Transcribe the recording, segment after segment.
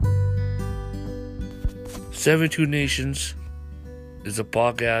72 Nations is a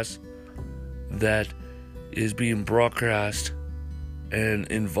podcast that is being broadcast and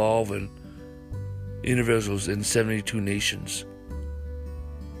involving individuals in 72 nations.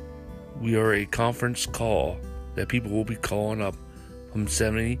 We are a conference call that people will be calling up from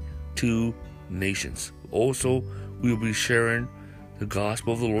 72 nations. Also, we will be sharing the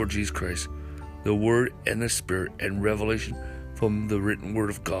gospel of the Lord Jesus Christ, the Word and the Spirit, and revelation from the written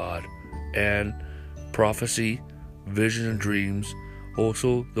Word of God, and prophecy, vision, and dreams.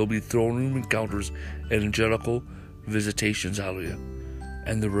 Also, there'll be throne room encounters and angelical visitations, hallelujah,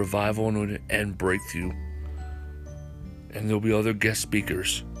 and the revival and breakthrough. And there'll be other guest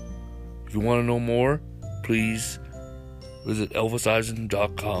speakers. If you want to know more, please visit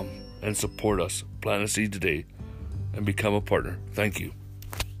elviseisen.com and support us. Plant a seed today and become a partner. Thank you.